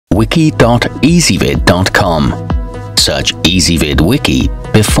wiki.ezvid.com. Search EasyVid Wiki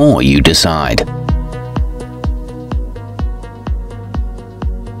before you decide.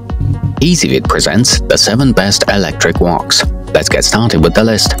 EasyVid presents the 7 best electric woks. Let's get started with the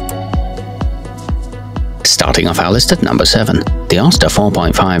list. Starting off our list at number 7, the Oster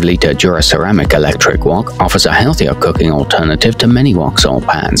 4.5-litre DuraCeramic electric wok offers a healthier cooking alternative to many woks or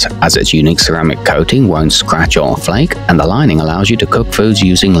pans, as its unique ceramic coating won't scratch or flake, and the lining allows you to cook foods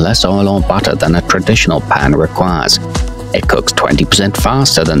using less oil or butter than a traditional pan requires. It cooks 20%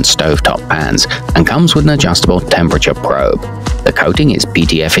 faster than stovetop pans and comes with an adjustable temperature probe. The coating is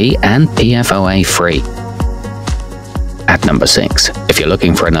PTFE and PFOA free. At number 6, if you're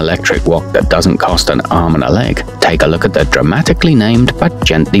looking for an electric wok that doesn't cost an arm and a leg, take a look at the dramatically named but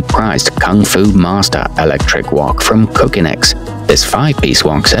gently priced Kung Fu Master electric wok from Cookinex. This 5-piece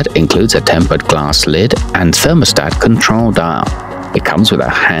wok set includes a tempered glass lid and thermostat control dial. It comes with a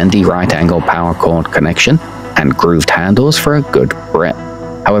handy right-angle power cord connection and grooved handles for a good grip.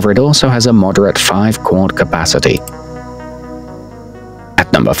 However, it also has a moderate 5-quart capacity.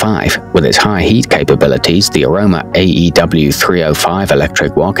 At number 5, with its high heat capabilities, the Aroma AEW-305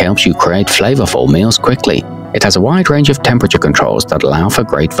 electric wok helps you create flavorful meals quickly. It has a wide range of temperature controls that allow for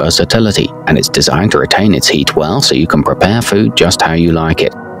great versatility, and it's designed to retain its heat well so you can prepare food just how you like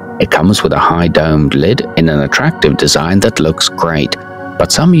it. It comes with a high domed lid in an attractive design that looks great,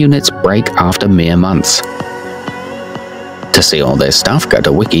 but some units break after mere months. To see all this stuff, go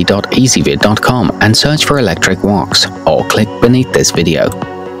to wiki.ezvid.com and search for electric woks, or click beneath this video.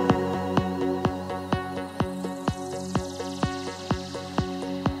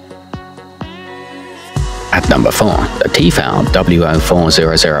 At number 4, the T-fal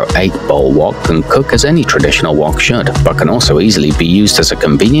W04008 bowl wok can cook as any traditional wok should, but can also easily be used as a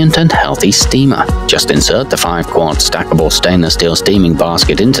convenient and healthy steamer. Just insert the 5-quart stackable stainless steel steaming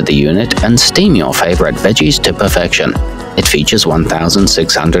basket into the unit and steam your favorite veggies to perfection. It features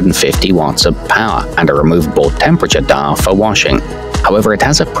 1,650 watts of power and a removable temperature dial for washing. However, it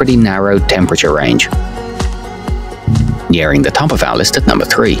has a pretty narrow temperature range. Nearing the top of our list at number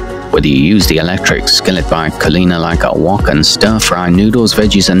 3, whether you use the electric Skillet by Culina like a wok and stir-fry noodles,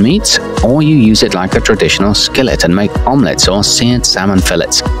 veggies and meats, or you use it like a traditional skillet and make omelets or seared salmon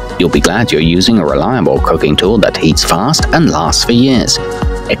fillets, you'll be glad you're using a reliable cooking tool that heats fast and lasts for years.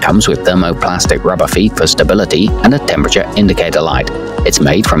 It comes with thermoplastic rubber feet for stability and a temperature indicator light. It's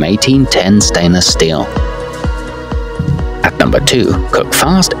made from 1810 stainless steel. At number 2, cook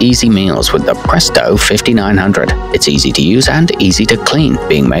fast, easy meals with the Presto 5900. It's easy to use and easy to clean,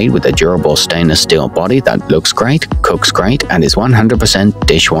 being made with a durable stainless steel body that looks great, cooks great, and is 100%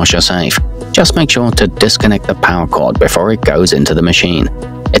 dishwasher safe. Just make sure to disconnect the power cord before it goes into the machine.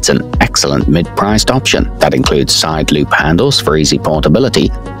 It's an excellent mid-priced option that includes side loop handles for easy portability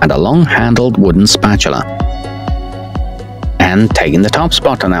and a long-handled wooden spatula. And taking the top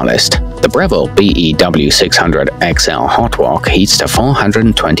spot on our list, the Breville BEW600XL Hot Wok heats to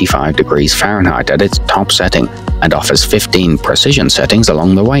 425 degrees Fahrenheit at its top setting and offers 15 precision settings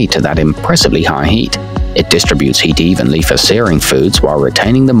along the way to that impressively high heat. It distributes heat evenly for searing foods while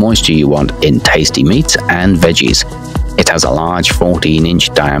retaining the moisture you want in tasty meats and veggies. It has a large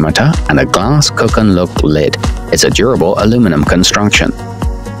 14-inch diameter and a glass cook and look lid. It's a durable aluminum construction.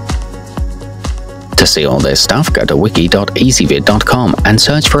 To see all this stuff, go to wiki.ezvid.com and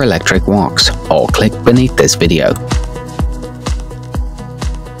search for electric woks, or click beneath this video.